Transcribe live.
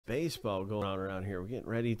baseball going on around here. We're getting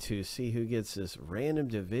ready to see who gets this random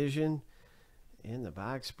division in the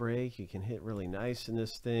box break. You can hit really nice in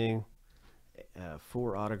this thing.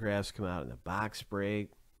 4 autographs come out in the box break.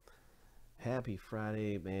 Happy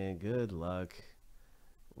Friday, man. Good luck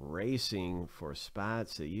racing for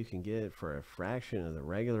spots that you can get for a fraction of the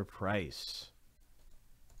regular price.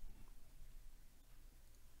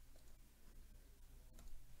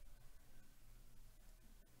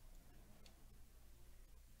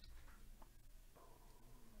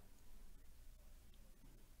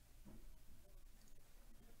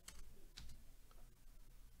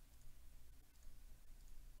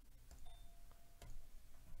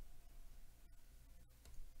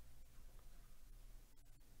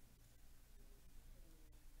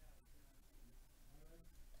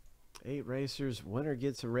 Eight racers. Winner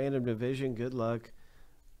gets a random division. Good luck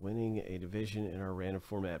winning a division in our random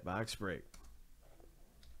format box break.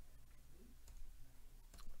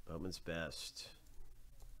 Bowman's Best.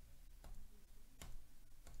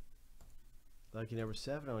 Lucky number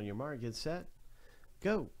 7 on your mark. Get set.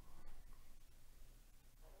 Go.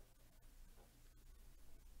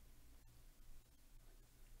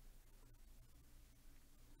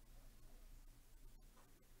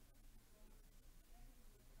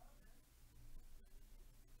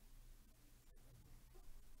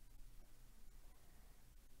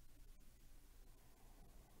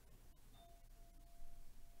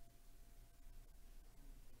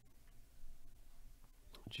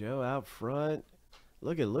 Joe out front.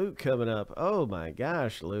 Look at Luke coming up. Oh my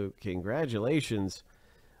gosh, Luke. Congratulations.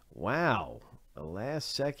 Wow. A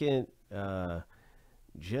last second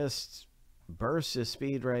just burst of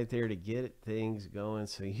speed right there to get things going.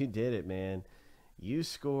 So you did it, man. You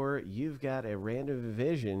score. You've got a random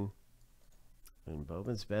division in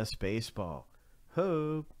Bowman's Best Baseball.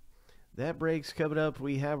 Hope. That break's coming up.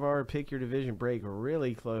 We have our Pick Your Division break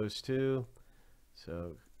really close too.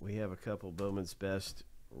 So we have a couple Bowman's Best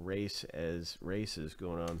races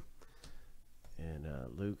going on, and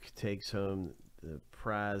Luke takes home the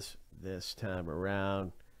prize this time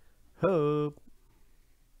around. Hope.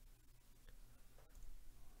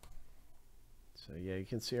 So yeah, you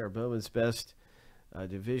can see our Bowman's Best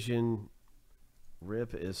division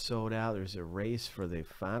rip is sold out. There's a race for the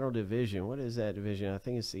final division. What is that division? I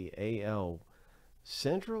think it's the AL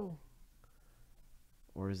Central,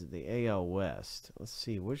 or is it the AL West? Let's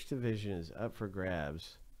see which division is up for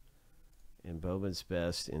grabs in Bowman's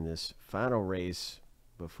Best in this final race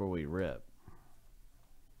before we rip.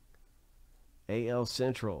 AL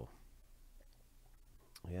Central.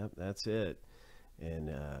 Yep, that's it. And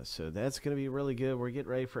so that's going to be really good. We're getting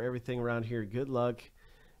ready for everything around here. Good luck.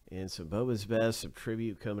 And some Bowman's Best, some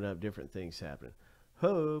tribute coming up, different things happening.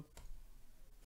 Hope.